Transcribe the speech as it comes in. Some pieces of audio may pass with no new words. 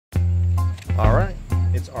All right,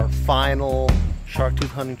 it's our final shark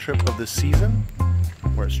tooth hunting trip of the season.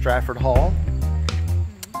 We're at Stratford Hall.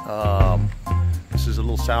 This is a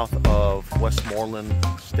little south of Westmoreland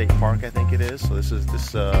State Park, I think it is. So this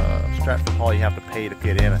Stratford Hall. You have to pay to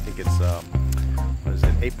get in. I think it's what is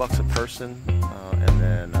it, $8 a person, and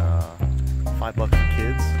then $5 for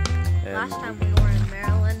kids. And last time we were in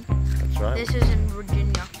Maryland. That's right. This is in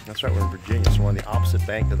Virginia. That's right. We're in Virginia, so we're on the opposite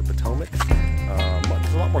bank of the Potomac.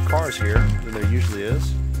 There's a lot more cars here than there usually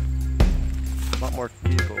is. A lot more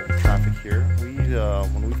vehicle traffic here.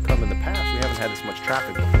 When we've come in the past, we haven't had this much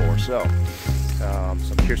traffic before. So I'm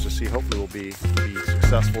curious to see. Hopefully, we'll be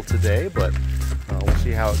successful today, but we'll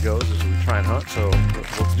see how it goes as we try and hunt. So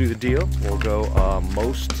let's do the deal. We'll go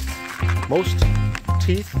most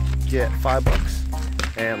teeth get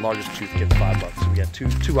 $5, and largest tooth gets $5. So we got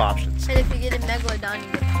two options. And if you get a megalodon,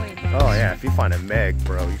 you get 20 bones. Oh yeah, if you find a meg,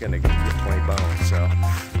 bro, you're gonna get 20 bones. So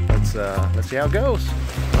let's see how it goes.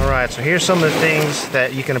 All right, so here's some of the things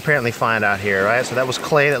that you can apparently find out here, right? So that was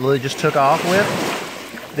clay that Lily just took off with.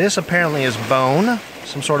 This apparently is bone,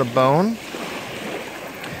 some sort of bone.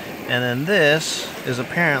 And then this is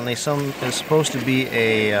apparently is supposed to be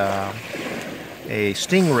a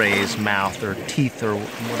stingray's mouth or teeth or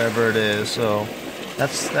whatever it is. So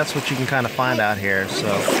that's what you can kind of find out here. So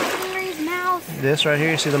Stingray's mouth. This right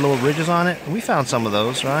here, you see the little ridges on it? We found some of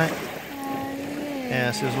those, right?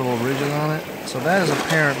 Yeah, see those little ridges on it? So that is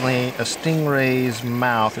apparently a stingray's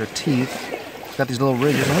mouth or teeth. It's got these little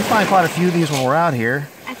ridges, and we find quite a few of these when we're out here.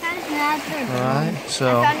 I found another bone. Right,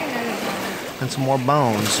 so, I found another bone. and some more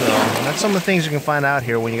bones. So that's some of the things you can find out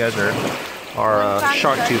here when you guys are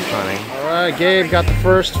shark tooth hunting. All right, Gabe got the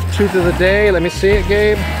first tooth of the day. Let me see it,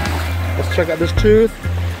 Gabe. Let's check out this tooth.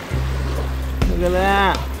 Look at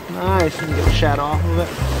that. Nice. You can get the shad off of it.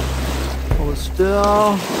 Hold it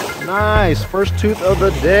still. Nice. First tooth of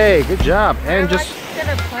the day. Good job. And just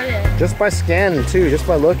by scanning too, just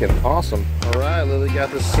by looking. Awesome. All right, Lily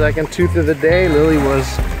got the second tooth of the day. Lily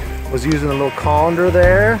was using a little colander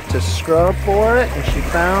there to scrub for it, and she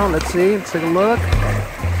found, let's take a look.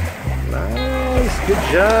 Nice. Good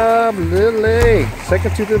job, Lily.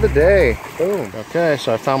 Second tooth of the day. Boom. Okay,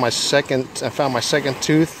 so I found my second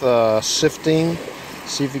tooth sifting.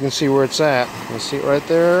 See if you can see where it's at. You see it right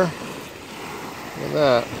there? Look at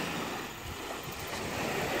that.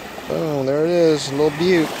 Boom, there it is, a little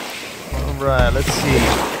beaut. All right, let's see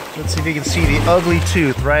if you can see the ugly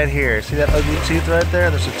tooth right here. See that ugly tooth right there?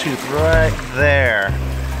 There's a tooth right there.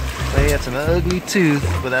 See, it's an ugly tooth,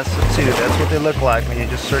 but that's the tooth. That's what they look like when you're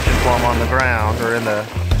just searching for them on the ground or in the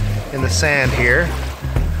sand here.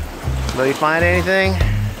 Do you find anything?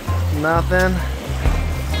 Nothing?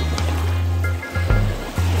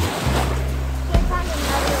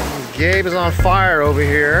 Gabe is on fire over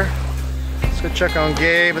here. Let's go check on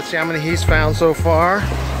Gabe. Let's see how many he's found so far.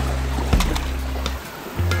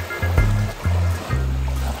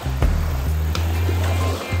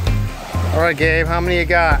 All right, Gabe, how many you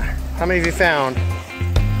got? How many have you found?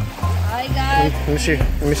 I got... Let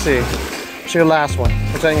me see. See your last one.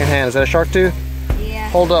 What's that in your hand? Is that a shark tooth? Yeah.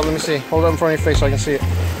 Hold up, let me see. Hold up in front of your face so I can see it.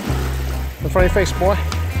 In front of your face, boy.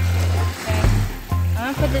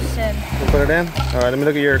 I'm gonna put this in. You put it in? All right, let me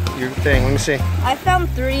look at your thing. Let me see. I found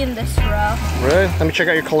 3 in this row. Really? Let me check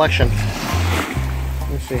out your collection. Let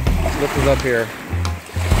me see. Let's lift it up here.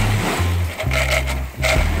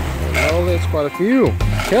 Oh, that's quite a few.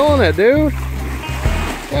 Killing it, dude.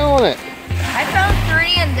 Killing it. I found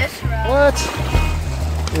 3 in this row. What?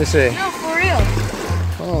 Let me see. No, for real.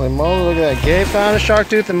 Holy moly, look at that. Gabe found a shark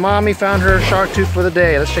tooth and Mommy found her shark tooth for the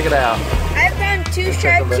day. Let's check it out. I found 2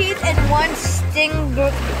 shark teeth and 1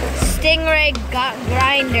 stingray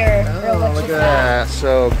grinder. Oh, look at that.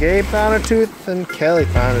 So Gabe found a tooth and Kelly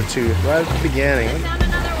found a tooth right at the beginning. I found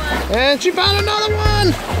another one. And she found another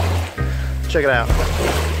one. Check it out.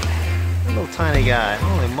 Little tiny guy.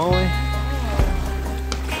 Holy moly.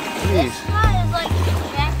 Jeez. This spot is like the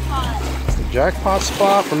jackpot. It's the jackpot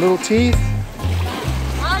spot for little teeth.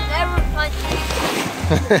 I'll never find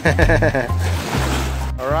teeth.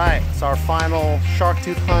 All right, it's our final shark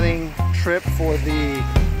tooth hunting trip for the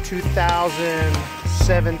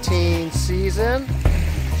 2017 season.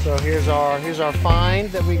 So here's our find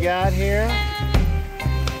that we got here.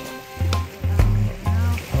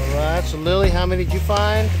 All right, so Lily, how many did you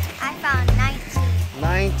find? I found 19.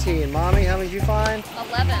 19. Mommy, how many did you find?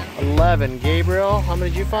 11. 11. Gabriel, how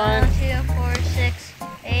many did you find? 1, 2, 4, 6,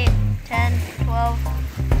 8, 10, 12,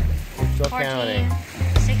 Still 14, counting.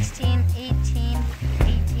 16, 18,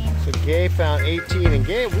 18. So Gabe found 18, and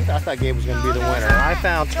Gabe, I thought Gabe was going to be the winner. I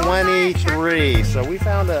found 23, so we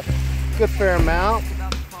found a good fair amount.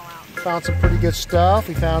 Found some pretty good stuff.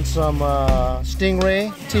 We found some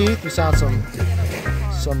stingray teeth. We found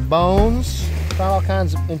some bones. Found all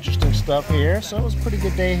kinds of interesting stuff here. So it was a pretty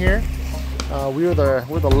good day here. We're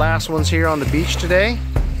the last ones here on the beach today.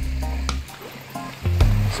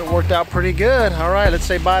 So it worked out pretty good. All right, let's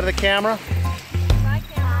say bye to the camera. Bye,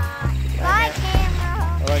 camera. Bye,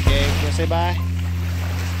 camera. All right, Gabe, you want to say bye?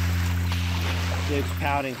 Gabe's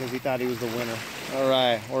pouting because he thought he was the winner. All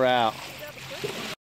right, we're out.